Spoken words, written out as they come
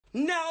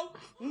No,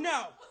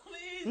 no,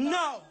 please,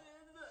 no.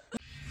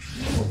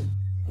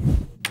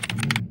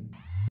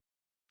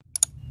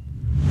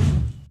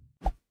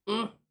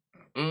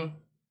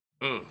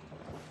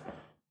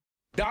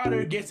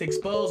 Daughter gets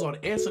exposed on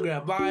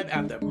Instagram Live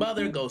after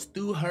mother goes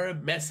through her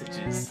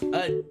messages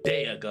a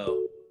day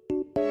ago.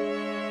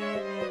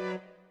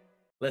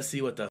 Let's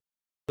see what the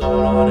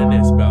going on in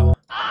this, bro.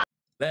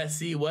 Let's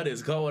see what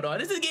is going on.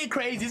 This is getting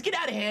crazy. It's getting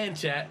out of hand,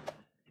 chat.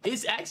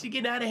 It's actually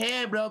getting out of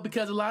hand, bro,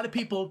 because a lot of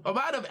people,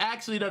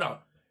 no.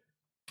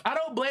 I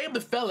don't blame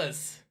the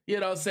fellas, you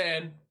know what I'm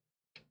saying?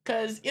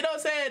 Because, you know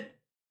what I'm saying?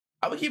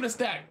 I'm gonna keep it a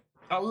stack.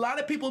 A lot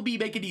of people be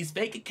making these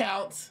fake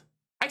accounts.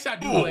 Actually, I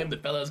do blame the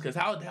fellas, because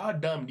how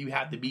dumb do you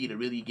have to be to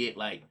really get,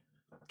 like,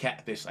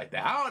 catfish like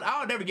that?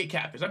 I'll never get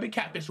catfish. I've been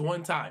catfished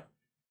one time.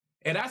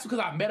 And that's because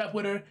I met up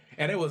with her,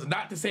 and it was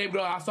not the same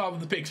girl I saw with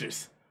the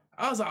pictures.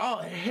 I was like, oh,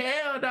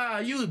 hell nah.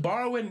 You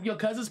borrowing your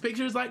cousin's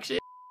pictures like shit?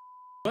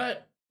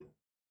 But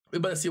we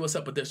better see what's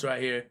up with this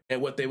right here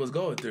and what they was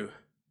going through.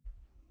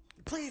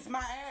 Please my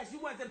ass. You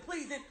wasn't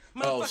pleasing.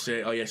 Oh,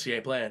 shit. Oh, yeah, she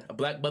ain't playing. A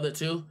black mother,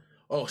 too?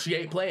 Oh, she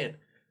ain't playing.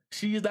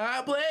 She's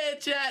not playing,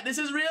 chat. This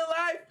is real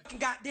life.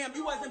 Goddamn,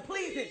 you wasn't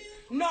pleasing.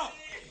 No.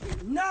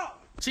 No.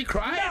 She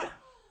cried?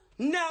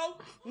 No.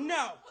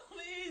 No.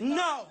 Please.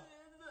 No.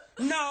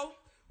 No.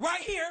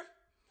 Right here.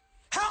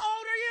 How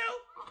old are you?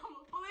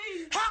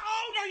 Please. How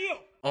old are you?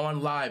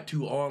 On live,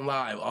 too. On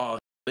live. Oh,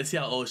 let's see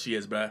how old she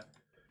is, bruh.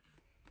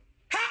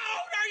 How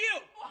old are you?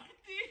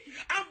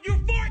 14. You're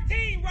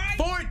 14, right?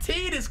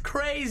 14 is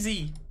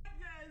crazy.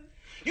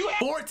 You have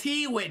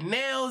 14 with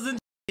nails and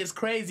is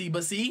crazy.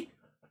 But see,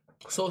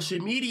 social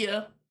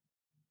media,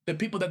 the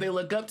people that they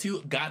look up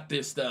to got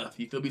this stuff.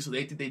 You feel me? So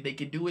they think they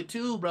can do it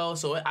too, bro.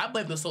 So I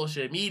blame the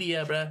social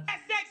media, bro.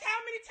 sex how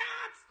many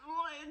times?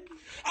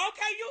 One.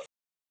 Okay, you.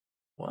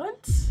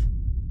 What?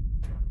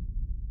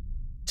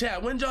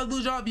 Chat, when did y'all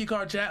lose y'all view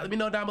card, chat? Let me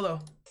know down below.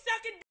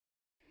 Sucking.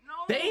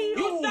 No. Damn.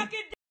 You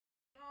sucking.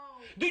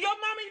 No. Do your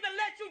mama even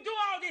let you do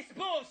all this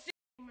bullshit?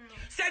 No.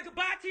 Say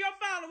goodbye to your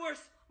followers.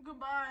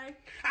 Goodbye.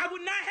 I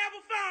would not have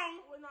a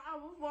phone. I would not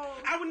have a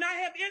phone. I would not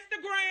have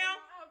Instagram.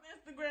 I have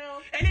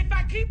Instagram. And if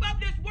I keep up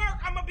this work,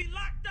 I'm gonna be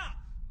locked up.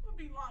 I'm gonna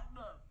be locked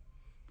up.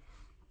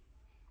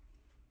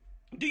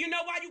 Do you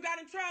know why you got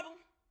in trouble?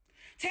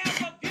 Tell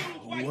your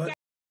views why you got.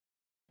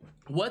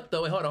 What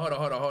the? Wait, hold on. If I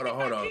keep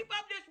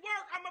up this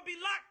work, I'm gonna be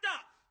locked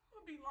up. I'm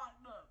gonna be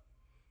locked up.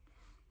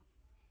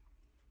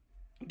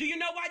 Do you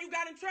know why you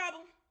got in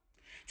trouble?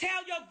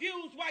 Tell your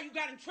views why you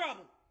got in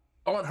trouble.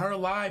 On her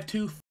live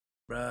too,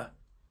 bruh.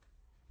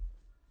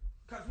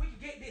 Cause we can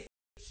get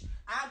this.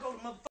 I'll go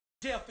to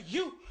motherfucking jail for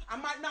you. I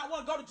might not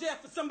want to go to jail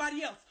for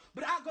somebody else,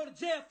 but I'll go to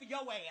jail for your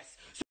ass.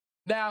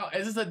 Now,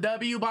 is this a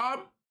W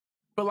bomb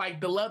for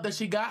like the love that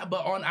she got,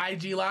 but on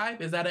IG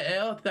Live? Is that an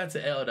L? That's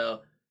an L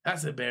though.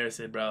 That's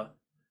embarrassing, bro.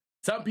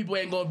 Some people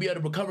ain't gonna be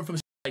able to recover from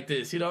shit like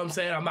this. You know what I'm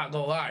saying? I'm not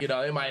gonna lie. You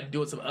know, they might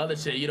do some other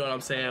shit. You know what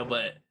I'm saying?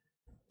 But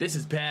this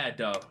is bad,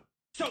 though.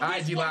 So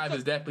IG Live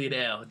is definitely an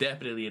L.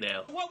 Definitely an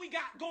L. What we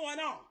got going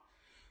on?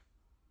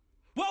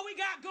 What we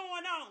got going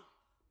on?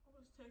 I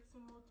was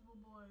texting multiple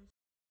boys.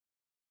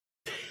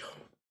 Damn.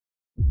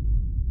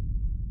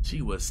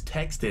 She was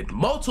texting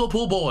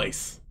multiple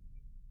boys.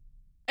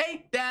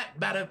 Ain't that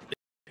bad?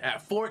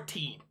 At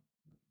 14.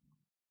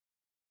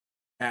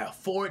 At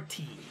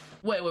 14.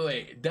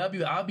 Wait.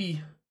 W, I'll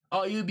be.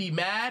 Oh, you'd be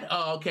mad?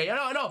 Oh, okay.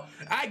 No.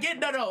 I get,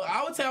 no.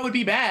 I would say I would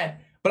be mad.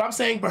 But I'm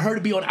saying for her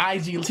to be on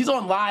IG. She's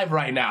on live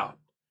right now.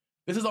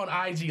 This is on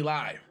IG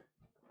Live.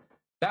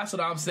 That's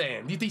what I'm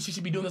saying. Do you think she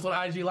should be doing this on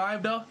IG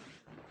Live, though?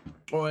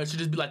 Or it should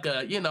just be like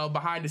a, you know,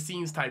 behind the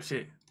scenes type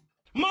shit?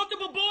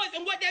 Multiple boys,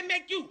 and what that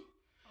make you?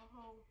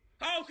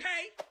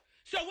 Okay.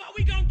 So what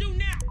we gonna do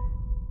now?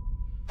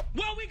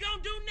 What we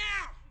gonna do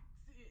now?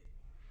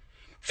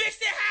 Fix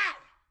it how?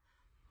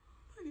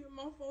 I get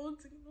my phone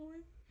taken away.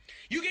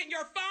 You getting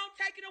your phone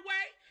taken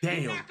away?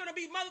 Damn. You're not gonna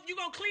be you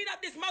gonna clean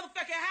up this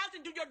motherfucking house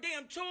and do your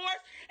damn chores.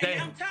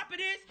 And on top of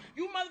this,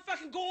 you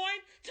motherfucking going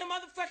to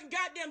motherfucking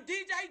goddamn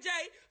DJJ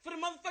for the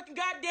motherfucking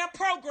goddamn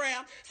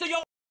program. So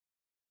your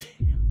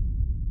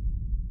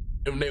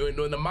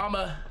when the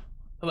mama,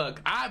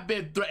 look, I've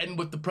been threatened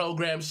with the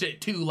program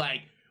shit too.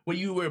 Like when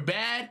you were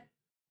bad,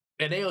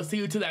 and they'll see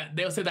you to that.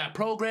 They'll say that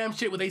program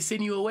shit where they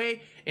send you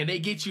away and they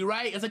get you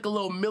right. It's like a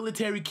little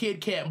military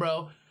kid camp,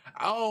 bro.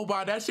 Oh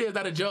my, that shit is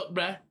not a joke,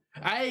 bro.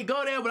 I ain't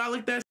go there, but I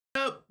looked that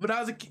shit up when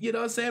I was, you know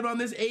what I'm saying, around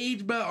this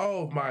age, bro.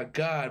 Oh my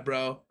God,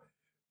 bro.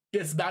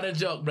 It's not a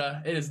joke,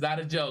 bro. It is not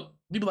a joke.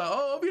 People like,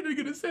 oh, I'm gonna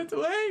get sent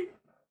away.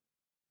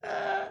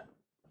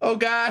 Oh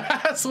God,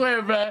 I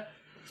swear, bro.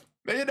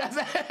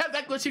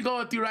 That's what you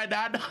going through right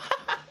now. Your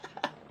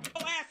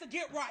ass to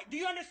get right. Do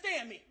you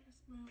understand me?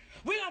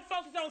 We're gonna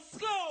focus on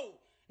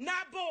school,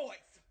 not boys.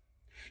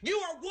 You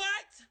are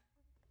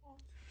what?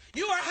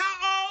 You are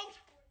how old?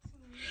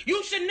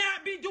 You should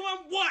not be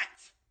doing what?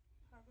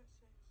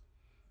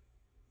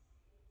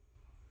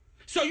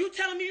 So you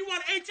telling me you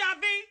want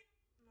HIV?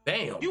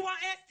 Damn. You want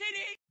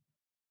STD?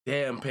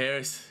 Damn,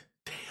 Paris.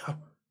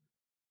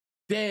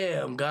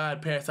 Damn,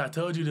 God, Paris, I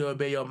told you to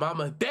obey your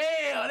mama.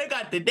 Damn! Damn, they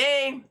got the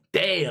name.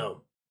 Damn.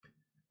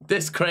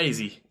 This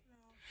crazy.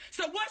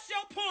 So what's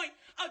your point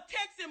of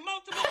texting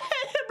multiple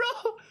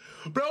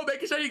Bro,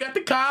 making sure you got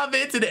the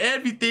comments and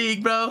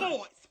everything, bro.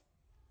 boys?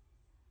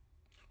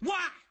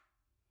 Why?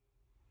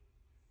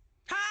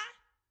 Huh?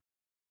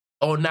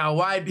 Oh, now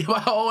why you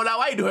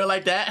do her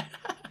like that?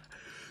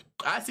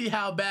 I see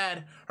how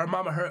bad her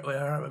mama hurt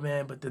her,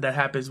 man, but that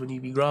happens when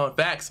you be grown.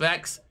 Facts.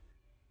 What?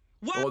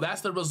 Well,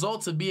 that's the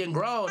results of being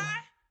grown.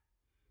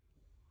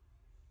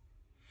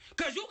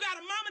 Because you got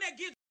a mama that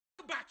gives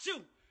a about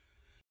you.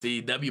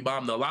 See, W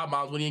bomb, a lot of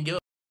moms wouldn't even give a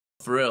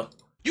for real.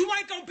 You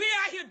ain't gonna be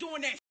out here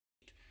doing that shit.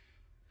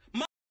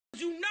 Moms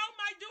you know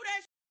might do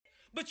that shit,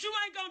 but you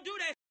ain't gonna do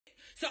that shit.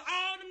 So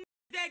all them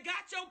that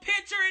got your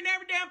picture and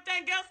every damn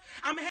thing else,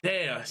 I'm gonna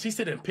Damn, she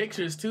sending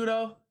pictures too,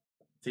 though.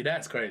 See,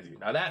 that's crazy.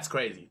 Now that's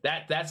crazy.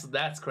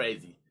 That's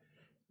crazy.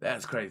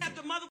 That's crazy. have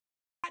the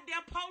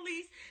goddamn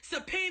police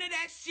subpoena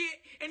that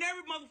shit and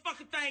every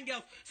motherfucking thing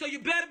else. So you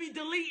better be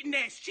deleting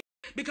that shit.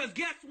 Because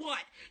guess what?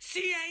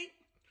 She ain't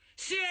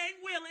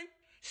willing.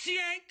 She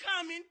ain't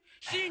coming.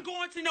 She ain't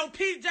going to no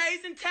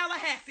PJs in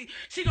Tallahassee.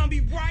 She gonna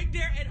be right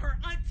there at her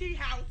auntie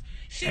house.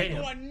 She ain't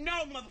going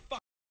no motherfucker.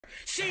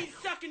 She ain't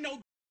sucking no.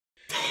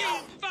 She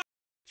ain't fucking.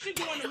 She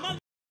going to motherfucking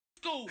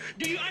school.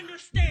 Do you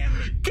understand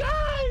me?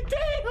 God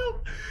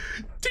damn!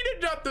 She done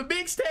dropped the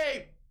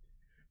mixtape.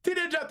 She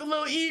done dropped the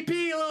little EP,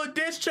 a little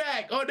diss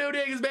track on them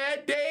niggas, man.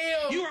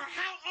 Damn! You are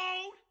how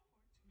old?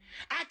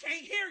 I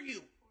can't hear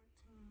you.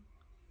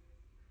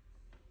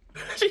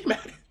 She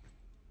mad.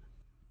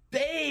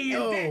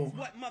 Damn! And that's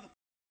what motherfucker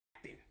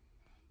happened.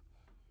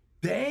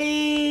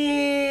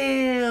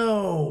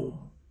 Damn!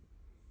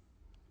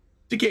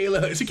 She can't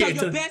look. She can't.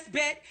 So your best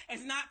bet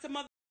is not to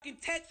motherfucking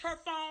text her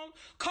phone,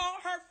 call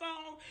her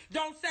phone.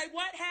 Don't say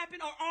what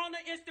happened or on her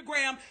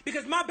Instagram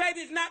because my baby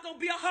is not gonna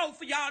be a hoe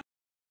for y'all.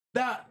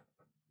 Now,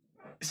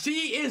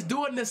 she is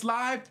doing this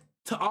live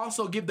to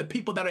also give the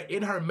people that are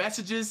in her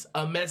messages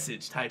a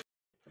message type.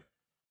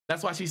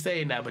 That's why she's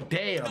saying that, but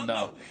damn,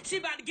 though. She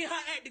about to get her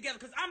act together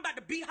because I'm about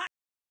to beat her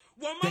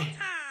one more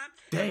time.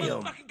 Damn.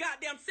 Motherfucking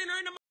goddamn send her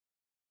in the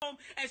home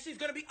and she's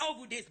gonna be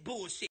over this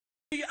bullshit.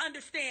 Do you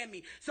understand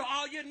me? So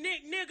all your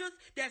niggas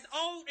that's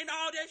old and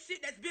all that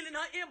shit that's been in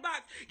her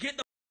inbox, get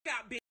the fuck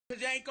out, bitch.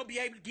 Because you ain't gonna be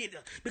able to get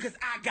her. Because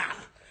I got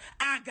her.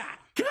 I got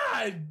her.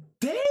 God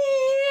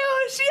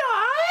damn, she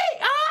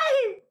alright?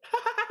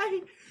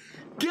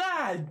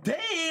 God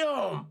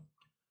damn.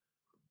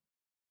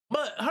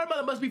 But her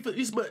mother must be, but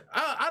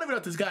I don't even know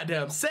what this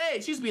goddamn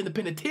say. She used to be in the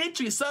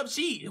penitentiary or some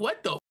shit.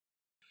 What the?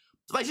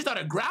 Like she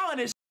started growling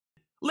and shit.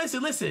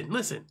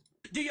 Listen.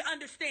 Do you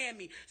understand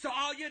me? So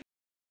all your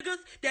niggas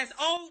that's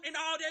old and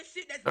all that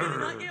shit that's been in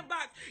her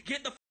inbox,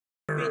 get the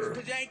bitch,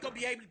 because you ain't gonna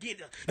be able to get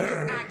her.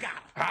 Because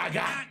I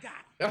got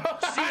her.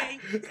 She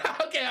ain't.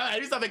 Okay, all right,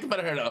 you stop making fun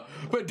of her though.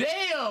 But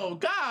damn,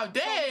 god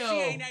damn.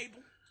 She ain't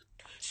able.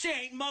 She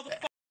ain't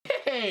motherfucking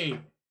Hey.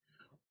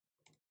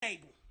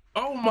 able.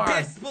 Oh my.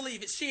 Best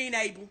believe it, she ain't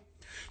able.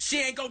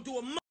 She ain't gonna do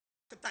a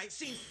motherfucking thing.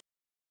 She ain't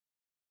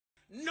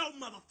no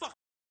motherfucker.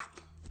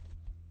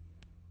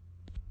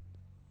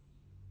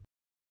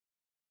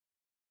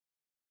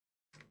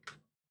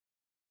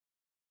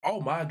 Oh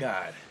my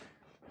god.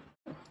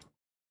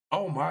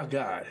 Oh my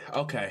god.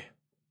 Okay.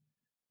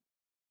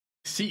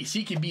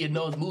 She could be in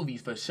those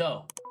movies for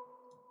sure.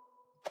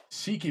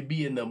 She could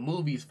be in the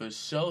movies for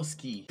sure,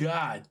 ski.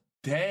 God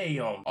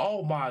damn.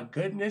 Oh my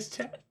goodness,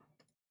 chat.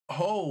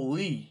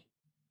 Holy.